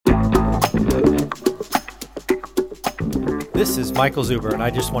This is Michael Zuber, and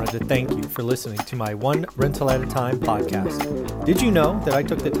I just wanted to thank you for listening to my One Rental at a Time podcast. Did you know that I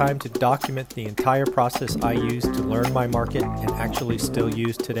took the time to document the entire process I used to learn my market and actually still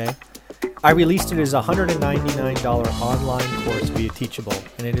use today? I released it as a $199 online course via Teachable,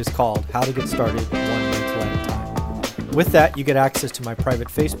 and it is called How to Get Started One Rental at a Time. With that, you get access to my private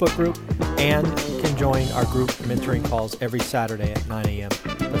Facebook group, and you can join our group mentoring calls every Saturday at 9 a.m.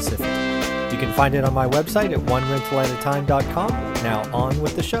 Pacific. You can find it on my website at onerentalatatime.com. Now on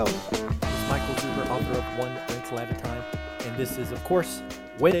with the show. This is Michael Zuber, author of One Rental at a Time, and this is, of course,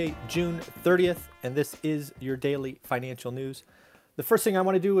 Wednesday, June 30th, and this is your daily financial news. The first thing I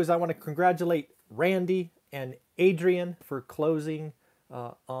want to do is I want to congratulate Randy and Adrian for closing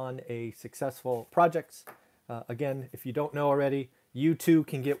on a successful project. Again, if you don't know already, you too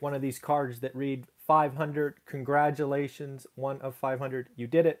can get one of these cards that read 500. Congratulations, one of 500. You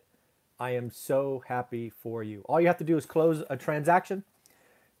did it. I am so happy for you. All you have to do is close a transaction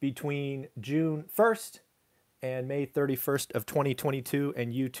between June 1st and May 31st of 2022,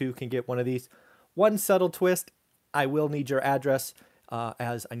 and you too can get one of these. One subtle twist, I will need your address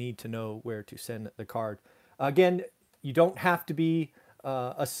as I need to know where to send the card. Again, you don't have to be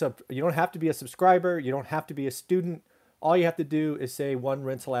a subscriber. You don't have to be a student. All you have to do is say One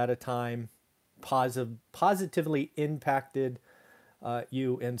Rental at a Time positively impacted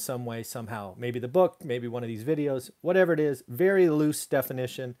you in some way, somehow. Maybe the book, maybe one of these videos, whatever it is. Very loose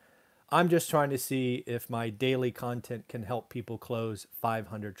definition. I'm just trying to see if my daily content can help people close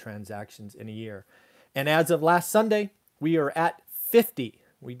 500 transactions in a year. And as of last Sunday, we are at 50.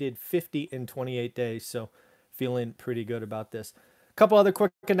 We did 50 in 28 days, so feeling pretty good about this. A couple other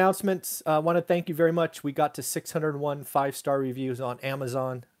quick announcements. I want to thank you very much. We got to 601 5-star reviews on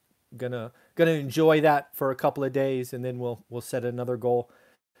Amazon. Gonna enjoy that for a couple of days, and then we'll set another goal.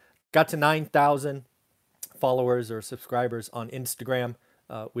 Got to 9,000 followers or subscribers on Instagram,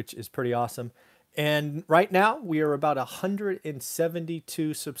 which is pretty awesome. And right now we are about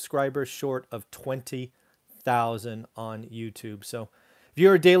 172 subscribers short of 20,000 on YouTube. So if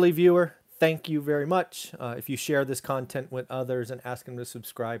you're a daily viewer, thank you very much. If you share this content with others and ask them to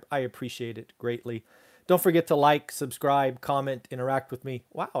subscribe, I appreciate it greatly. Don't forget to like, subscribe, comment, interact with me.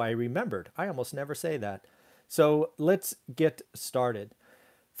 Wow, I remembered. I almost never say that. So let's get started.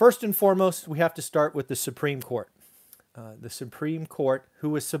 First and foremost, we have to start with the Supreme Court. The Supreme Court, who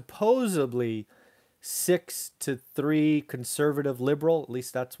was supposedly 6-3 conservative liberal, at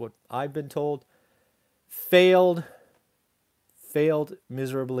least that's what I've been told, failed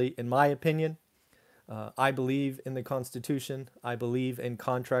miserably, in my opinion. I believe in the Constitution. I believe in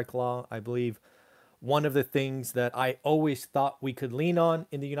contract law. I believe one of the things that I always thought we could lean on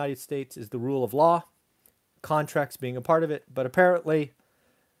in the United States is the rule of law, contracts being a part of it. But apparently,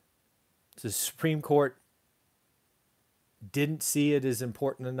 the Supreme Court didn't see it as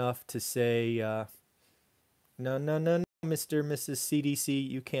important enough to say, no, Mr. Mrs. CDC,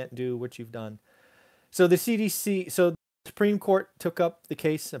 you can't do what you've done. So the Supreme Court took up the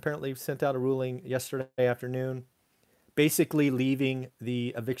case, apparently sent out a ruling yesterday afternoon, basically leaving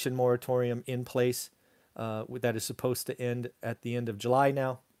the eviction moratorium in place that is supposed to end at the end of July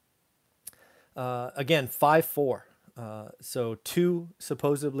now. Again, 5-4. So two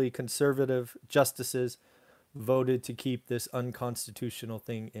supposedly conservative justices voted to keep this unconstitutional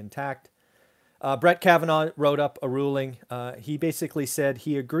thing intact. Brett Kavanaugh wrote up a ruling. He basically said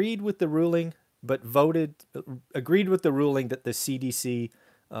he agreed with the ruling, but agreed with the ruling that the CDC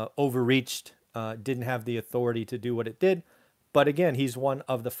overreached, didn't have the authority to do what it did. But again, he's one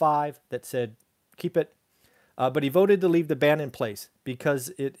of the 5 that said keep it. But he voted to leave the ban in place because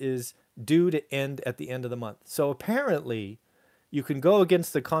it is due to end at the end of the month. So apparently, you can go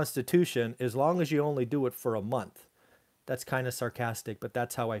against the Constitution as long as you only do it for a month. That's kind of sarcastic, but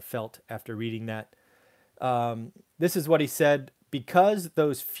that's how I felt after reading that. This is what he said. Because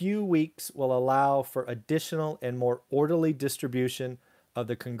those few weeks will allow for additional and more orderly distribution of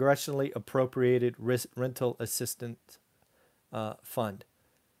the congressionally appropriated rental assistance fund.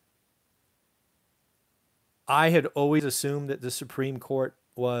 I had always assumed that the Supreme Court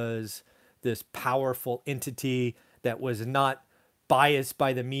was this powerful entity that was not biased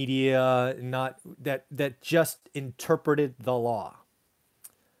by the media, that just interpreted the law.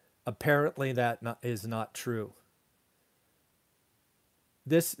 Apparently that is not true.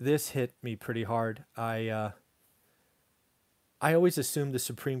 This hit me pretty hard. I always assumed the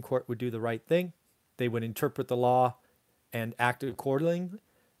Supreme Court would do the right thing. They would interpret the law and act accordingly,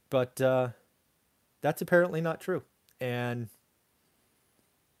 but that's apparently not true. And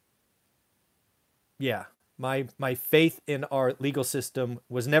yeah, my faith in our legal system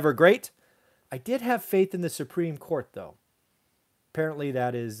was never great. I did have faith in the Supreme Court, though. Apparently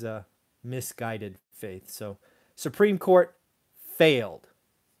that is misguided faith. So Supreme Court failed.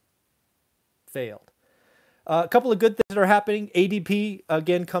 Failed. A couple of good things that are happening. ADP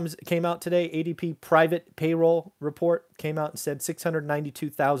again came out today. ADP private payroll report came out and said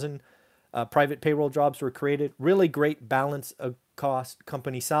 692,000 private payroll jobs were created. Really great balance of cost,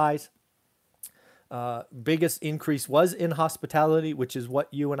 company size. Biggest increase was in hospitality, which is what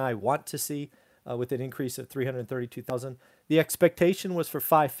you and I want to see, with an increase of 332,000. The expectation was for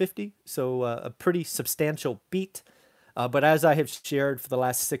 550, so a pretty substantial beat. But as I have shared for the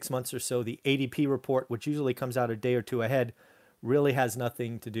last 6 months or so, the ADP report, which usually comes out a day or two ahead, really has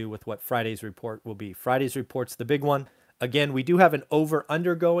nothing to do with what Friday's report will be. Friday's report's the big one. Again, we do have an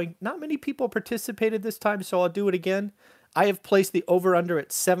over-under going. Not many people participated this time, so I'll do it again. I have placed the over-under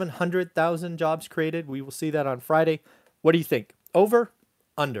at 700,000 jobs created. We will see that on Friday. What do you think? Over?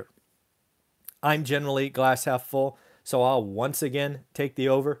 Under? I'm generally glass half full, so I'll once again take the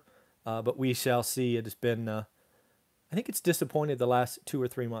over. But we shall see. It has been... I think it's disappointed the last 2 or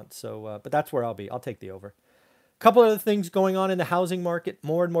 3 months. So, but that's where I'll be. I'll take the over. A couple other things going on in the housing market.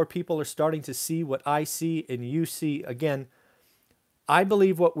 More and more people are starting to see what I see and you see. Again, I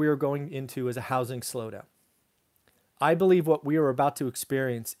believe what we are going into is a housing slowdown. I believe what we are about to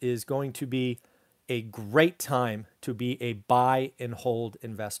experience is going to be a great time to be a buy and hold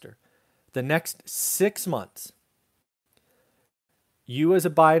investor. The next 6 months, you as a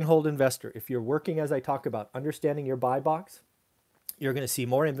buy and hold investor, if you're working, as I talk about, understanding your buy box, you're going to see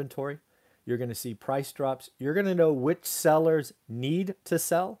more inventory. You're going to see price drops. You're going to know which sellers need to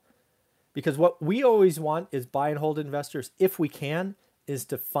sell. Because what we always want is buy and hold investors, if we can, is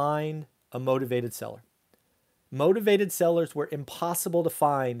to find a motivated seller. Motivated sellers were impossible to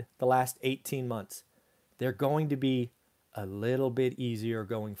find the last 18 months. They're going to be a little bit easier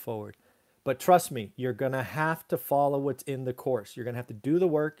going forward. But trust me, you're going to have to follow what's in the course. You're going to have to do the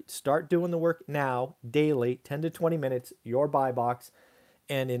work, start doing the work now, daily, 10 to 20 minutes, your buy box.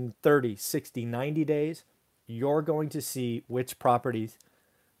 And in 30, 60, 90 days, you're going to see which properties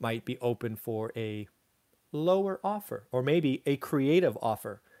might be open for a lower offer or maybe a creative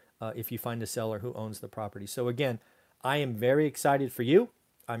offer if you find a seller who owns the property. So again, I am very excited for you.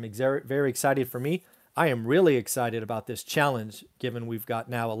 I'm very excited for me. I am really excited about this challenge, given we've got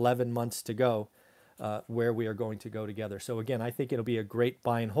now 11 months to go where we are going to go together. So again, I think it'll be a great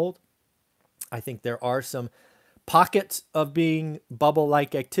buy and hold. I think there are some pockets of being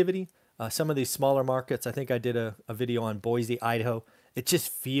bubble-like activity. Some of these smaller markets, I think I did a video on Boise, Idaho. It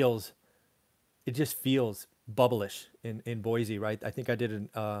just feels bubblish in Boise, right? I think I did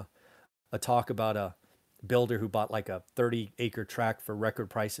a talk about a builder who bought like a 30-acre tract for record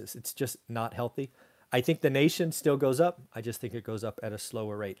prices. It's just not healthy. I think the nation still goes up. I just think it goes up at a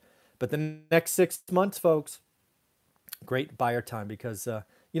slower rate. But the next 6 months, folks, great buyer time because,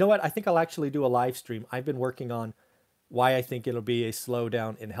 you know what? I think I'll actually do a live stream. I've been working on why I think it'll be a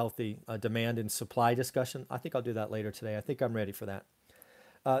slowdown in healthy demand and supply discussion. I think I'll do that later today. I think I'm ready for that.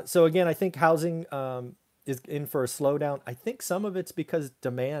 So again, I think housing is in for a slowdown. I think some of it's because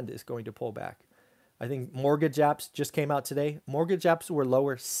demand is going to pull back. I think mortgage apps just came out today. Mortgage apps were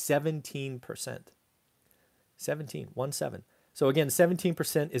lower 17%. 17. So again,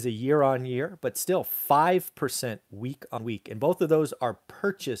 17% is a year on year, but still 5% week on week. And both of those are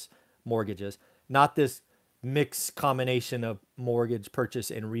purchase mortgages, not this mixed combination of mortgage,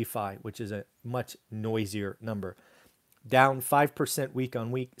 purchase, and refi, which is a much noisier number. Down 5% week on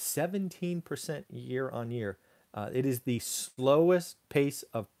week, 17% year on year. It is the slowest pace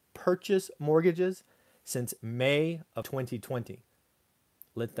of purchase mortgages since May of 2020.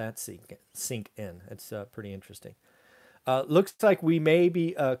 Let that sink in. It's pretty interesting. Looks like we may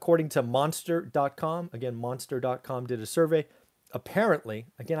be, according to Monster.com, again, Monster.com did a survey. Apparently,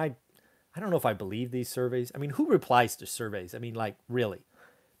 again, I don't know if I believe these surveys. I mean, who replies to surveys? I mean, like, really?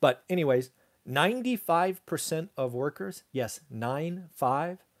 But anyways, 95% of workers, yes,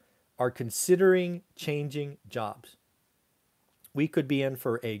 9-5, are considering changing jobs. We could be in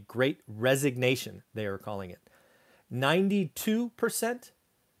for a great resignation, they are calling it. 92%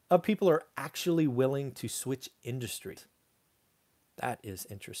 of people are actually willing to switch industries. That is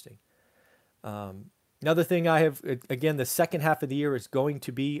interesting. Another thing I have, again, the second half of the year is going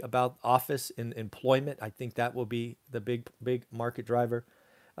to be about office and employment. I think that will be the big market driver.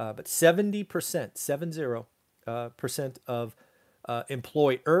 But 70%, 70% of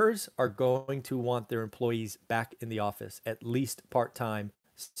employers are going to want their employees back in the office, at least part-time,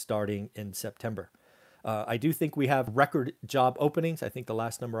 starting in September. I do think we have record job openings. I think the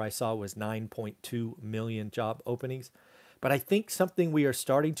last number I saw was 9.2 million job openings. But I think something we are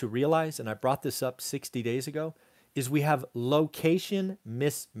starting to realize, and I brought this up 60 days ago, is we have location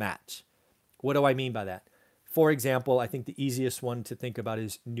mismatch. What do I mean by that? For example, I think the easiest one to think about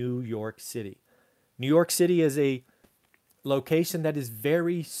is New York City. New York City is a location that is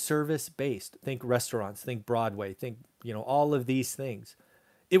very service based. Think restaurants, think Broadway, think, all of these things.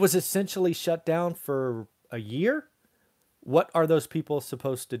 It was essentially shut down for a year. What are those people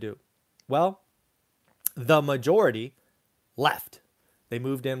supposed to do? Well, the majority left. They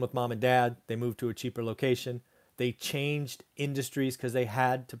moved in with mom and dad. They moved to a cheaper location. They changed industries because they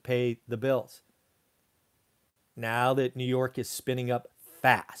had to pay the bills. Now that New York is spinning up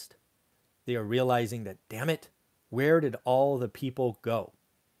fast, they are realizing that, damn it, where did all the people go?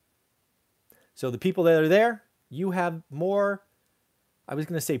 So the people that are there, you have more, I was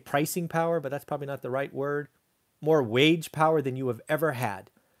going to say pricing power, but that's probably not the right word, more wage power than you have ever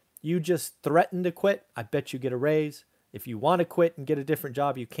had. You just threaten to quit, I bet you get a raise. If you want to quit and get a different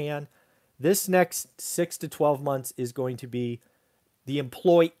job, you can. This next 6 to 12 months is going to be, the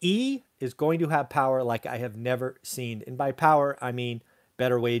employee is going to have power like I have never seen. And by power, I mean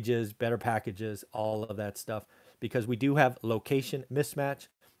better wages, better packages, all of that stuff. Because we do have location mismatch.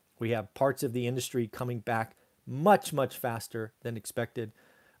 We have parts of the industry coming back much, much faster than expected.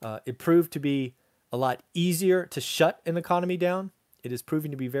 It proved to be a lot easier to shut an economy down. It is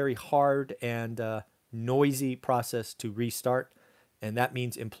proving to be very hard and noisy process to restart. And that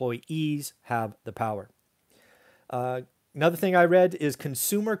means employees have the power. Another thing I read is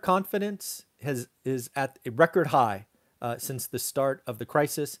consumer confidence is at a record high since the start of the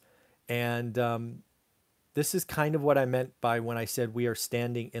crisis. And this is kind of what I meant by when I said we are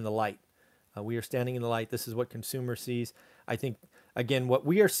standing in the light. We are standing in the light. This is what consumer sees. I think, again, what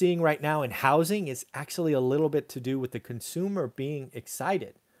we are seeing right now in housing is actually a little bit to do with the consumer being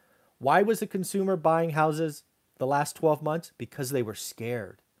excited. Why was the consumer buying houses the last 12 months? Because they were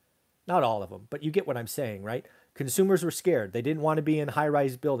scared. Not all of them, but you get what I'm saying, right? Consumers were scared. They didn't want to be in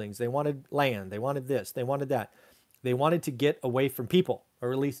high-rise buildings. They wanted land. They wanted this. They wanted that. They wanted to get away from people,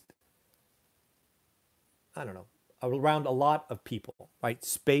 or at least, I don't know, around a lot of people, right?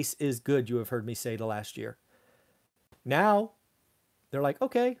 Space is good, you have heard me say the last year. Now, they're like,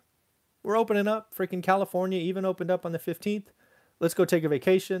 okay, we're opening up. Freaking California even opened up on the 15th. Let's go take a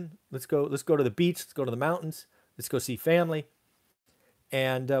vacation. Let's go to the beach. Let's go to the mountains. Let's go see family.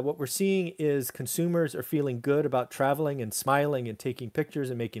 And what we're seeing is consumers are feeling good about traveling and smiling and taking pictures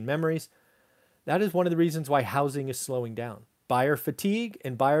and making memories. That is one of the reasons why housing is slowing down. Buyer fatigue,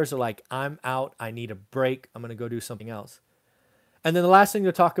 and buyers are like, I'm out. I need a break. I'm going to go do something else. And then the last thing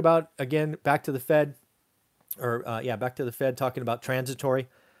to talk about, again, back to the Fed, back to the Fed talking about transitory.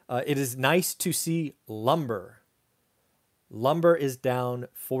 It is nice to see lumber. Lumber is down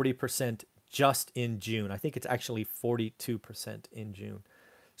 40% just in June. I think it's actually 42% in June.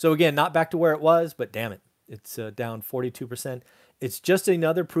 So again, not back to where it was, but damn it, it's down 42%. It's just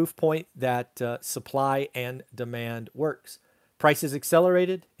another proof point that supply and demand works. Prices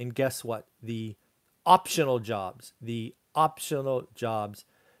accelerated, and guess what? The optional jobs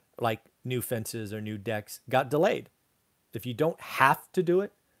like new fences or new decks got delayed. If you don't have to do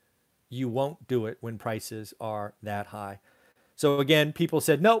it, you won't do it when prices are that high. So again, people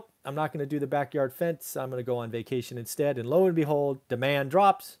said, nope, I'm not going to do the backyard fence. I'm going to go on vacation instead. And lo and behold, demand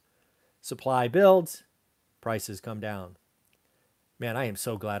drops, supply builds, prices come down. Man, I am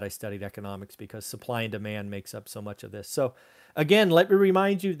so glad I studied economics because supply and demand makes up so much of this. So again, let me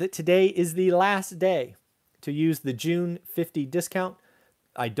remind you that today is the last day to use the June 50 discount.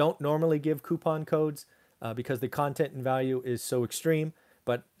 I don't normally give coupon codes because the content and value is so extreme.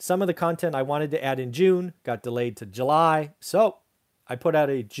 But some of the content I wanted to add in June got delayed to July. So I put out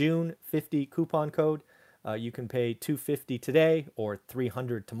a June 50 coupon code. You can pay $250 today or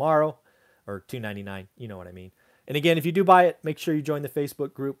 $300 tomorrow or $299. You know what I mean. And again, if you do buy it, make sure you join the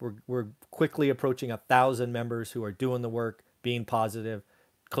Facebook group. We're quickly approaching 1,000 members who are doing the work, being positive,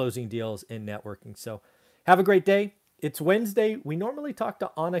 closing deals, and networking. So have a great day. It's Wednesday. We normally talk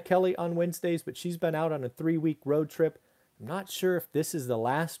to Anna Kelly on Wednesdays, but she's been out on a 3-week road trip. I'm not sure if this is the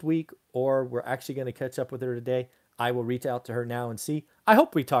last week or we're actually going to catch up with her today. I will reach out to her now and see. I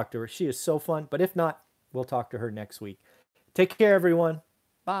hope we talk to her. She is so fun. But if not, we'll talk to her next week. Take care, everyone.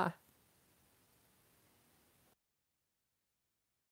 Bye.